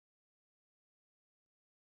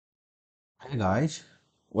Hey guys,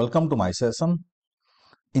 welcome to my session.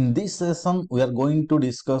 In this session, we are going to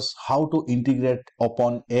discuss how to integrate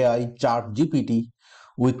OpenAI ChatGPT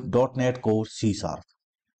with .NET Core C Sharp.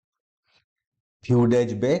 Few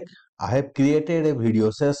days back, I have created a video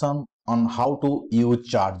session on how to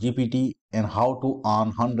use ChatGPT and how to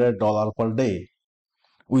earn $100 per day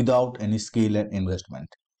without any skill and investment.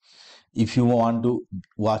 If you want to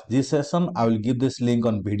watch this session, I will give this link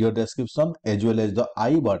on video description as well as the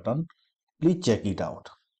I button. Please check it out.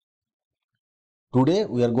 Today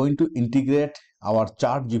we are going to integrate our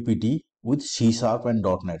ChatGPT with C Sharp and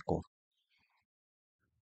 .NET Core.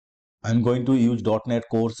 I'm going to use .NET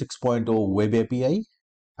Core 6.0 Web API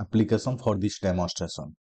application for this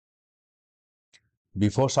demonstration.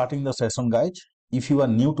 Before starting the session guys, if you are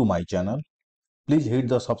new to my channel, please hit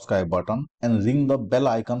the subscribe button and ring the bell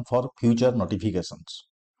icon for future notifications.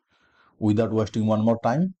 Without wasting one more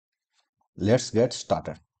time, let's get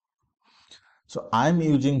started. So I'm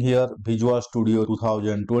using here Visual Studio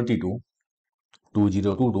 2022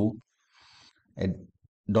 a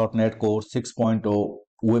 .NET Core 6.0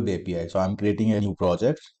 Web API. So I'm creating a new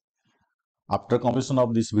project. After completion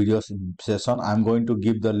of this video session, I'm going to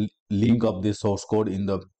give the link of the source code in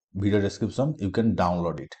the video description. You can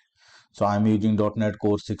download it. So I'm using .NET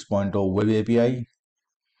Core 6.0 Web API.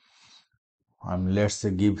 Let's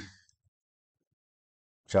give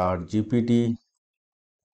ChatGPT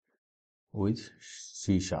with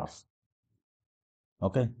C Sharp.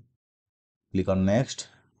 Okay. Click on next.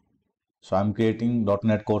 So I'm creating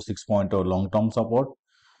 .NET Core 6.0 long-term support.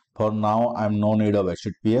 For now, I'm no need of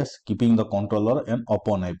HTTPS, keeping the controller and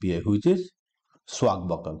Open API, which is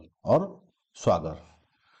Swagbuckle or Swagger.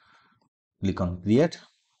 Click on create.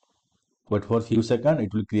 Wait for a few seconds.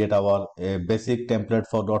 It will create our basic template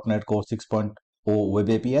for .NET Core 6.0 Web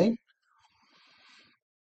API.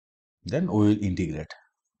 Then we will integrate.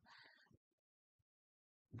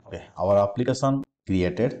 Okay, our application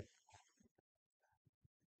created.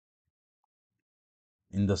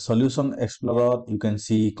 In the Solution Explorer, you can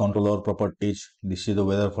see controller properties. This is the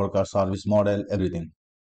weather forecast, service model, everything.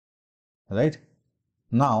 Right?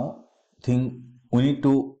 Now, we need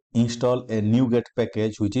to install a NuGet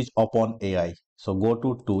package which is OpenAI. So go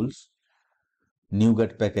to Tools,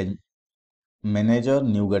 NuGet Package Manager,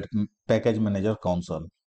 NuGet Package Manager Console.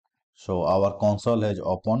 So our console has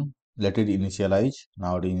open. Let it initialize.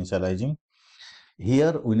 Now it is initializing.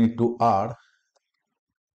 Here we need to add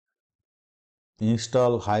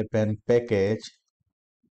install -package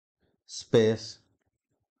space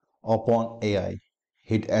OpenAI.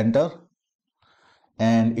 Hit enter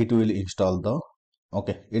and it will install the.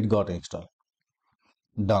 Okay, it got installed.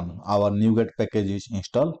 Done. Our NuGet package is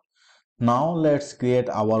installed. Now let's create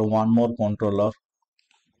our one more controller.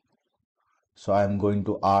 So I am going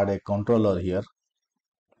to add a controller here,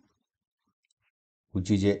 which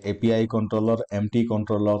is a API controller, empty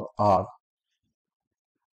controller R.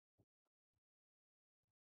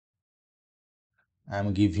 I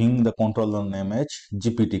am giving the controller name as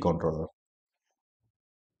GPT controller.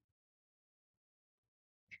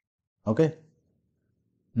 Okay.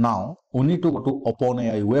 Now we need to go to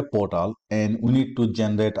OpenAI web portal and we need to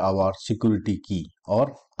generate our security key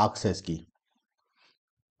or access key.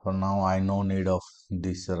 For now, I no need of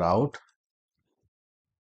this route.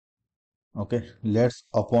 Okay, let's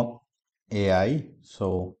open AI.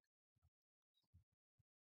 So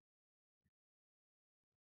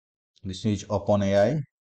this is OpenAI.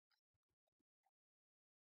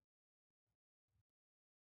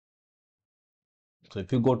 So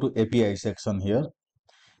if you go to API section here,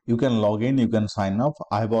 you can log in, you can sign up.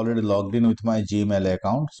 I have already logged in with my Gmail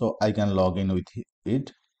account, so I can log in with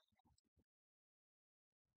it.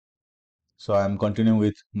 So I am continuing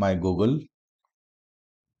with my Google.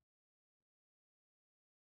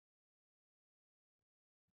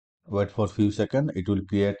 Wait for a few seconds, it will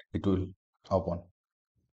create, it will open.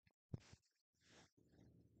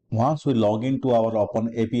 Once we log into our Open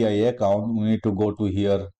API account, we need to go to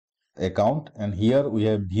here account and here we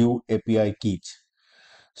have view API keys.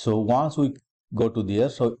 So once we go to there,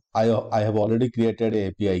 so I have already created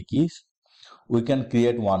API keys. We can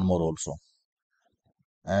create one more also.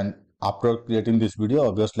 And after creating this video,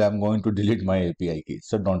 obviously I'm going to delete my API keys,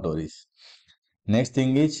 so don't worry. Next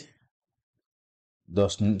thing is the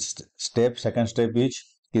second step is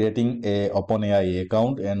creating a OpenAI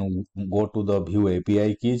account and go to the view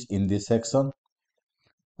API keys in this section.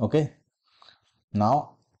 Okay.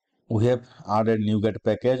 Now we have added NuGet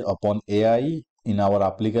package OpenAI in our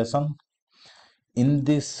application. In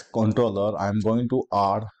this controller, I'm going to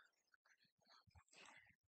add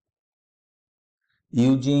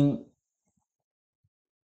using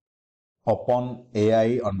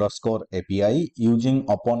OpenAI underscore API using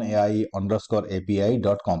OpenAI underscore API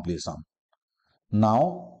dot completion.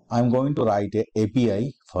 Now I'm going to write a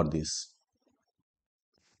API for this.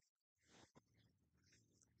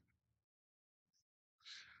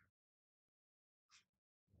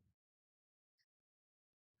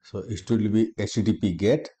 So it will be HTTP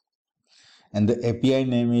GET and the API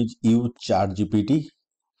name is use ChatGPT.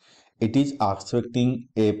 It is expecting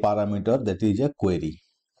a parameter that is a query.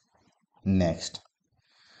 Next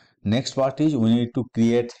part is we need to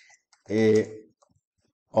create a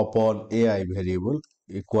OpenAI variable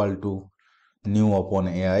equal to new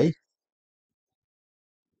OpenAI.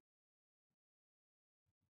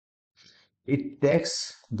 It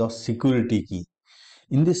takes the security key.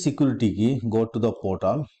 In the security key, go to the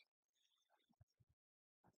portal.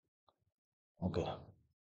 Okay.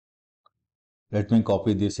 Let me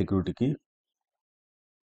copy the security key.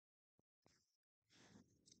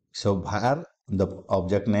 So here the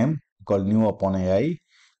object name called new OpenAI.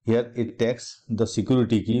 Here it takes the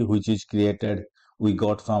security key which is created we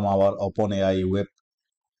got from our OpenAI web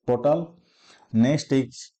portal. Next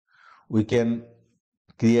is we can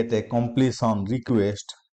create a completion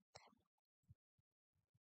request.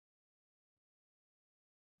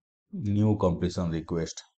 New completion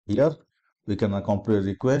request. Here we can complete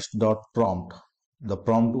request dot prompt. The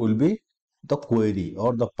prompt will be the query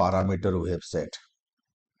or the parameter we have set.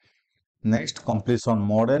 Next, completion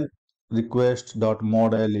model request dot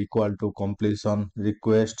model equal to completion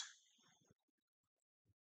request.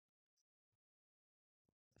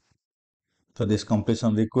 So this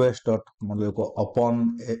completion request dot model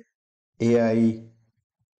upon AI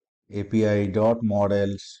API dot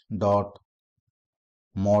models dot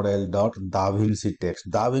model dot DaVinci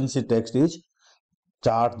text. DaVinci text is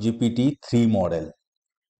ChatGPT 3 model,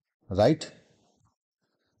 right?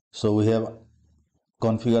 So we have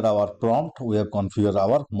configured our prompt, we have configured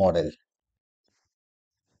our model.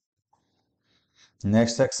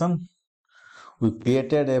 Next section, we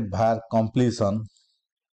created a var completion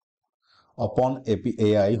upon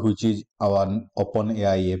API, which is our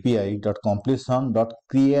OpenAI API dot completion dot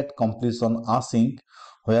create completion async,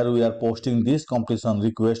 where we are posting this completion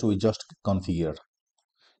request we just configured.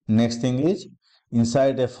 Next thing is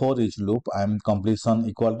inside a for each loop, I am completion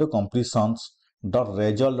equal to completions dot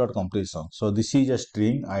result dot completion. So this is a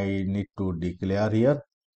string I need to declare here.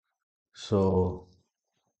 So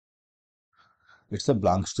it's a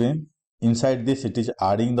blank string. Inside this, it is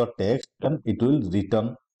adding the text and it will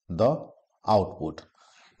return the output.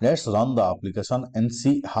 Let's run the application and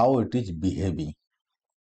see how it is behaving.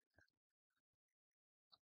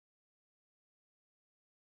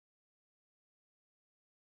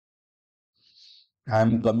 I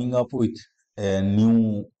am coming up with a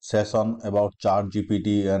new session about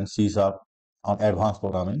ChatGPT and C# on advanced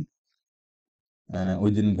programming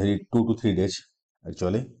within very 2 to 3 days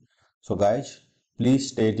actually. So guys,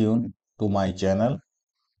 please stay tuned to my channel.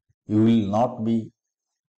 You will not be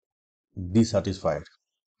dissatisfied.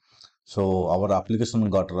 So our application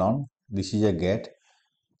got run. This is a get.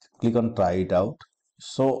 Click on try it out.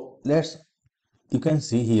 So you can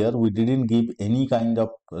see here we didn't give any kind of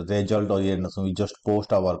result or anything. We just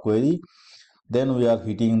post our query. Then we are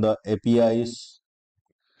hitting the APIs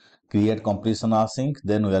create completion async.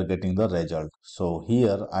 Then we are getting the result. So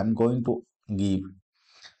here I'm going to give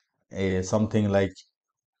a something like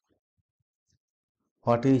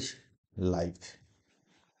what is life.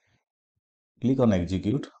 Click on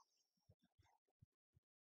execute.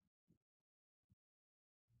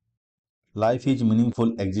 Life is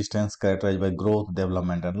meaningful existence characterized by growth,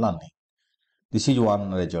 development, and learning. This is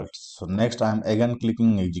one result. So next I am again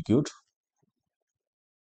clicking execute.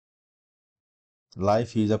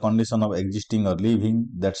 Life is a condition of existing or living,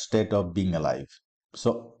 that state of being alive.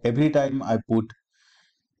 So every time I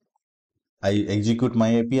execute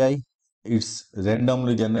my API, it's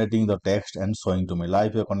randomly generating the text and showing to me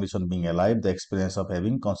life, a condition being alive, the experience of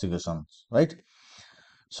having consequences, right?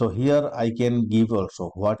 So here I can give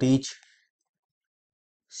also what is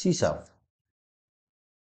C#.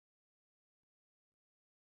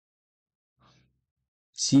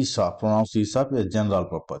 C#, pronounce C# a general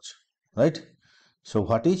purpose, right? So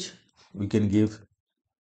what is, we can give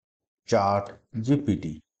Chat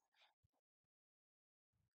GPT,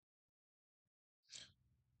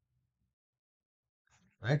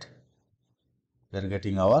 right? We are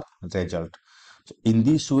getting our result. So in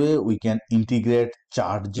this way, we can integrate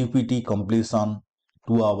Chat GPT completion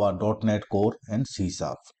to our .NET Core and C#.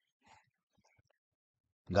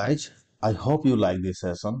 Guys, I hope you like this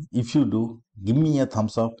session. If you do, give me a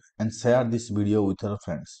thumbs up and share this video with your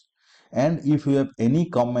friends. And if you have any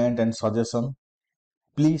comment and suggestion,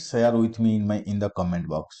 please share with me in the comment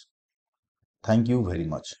box. Thank you very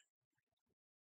much.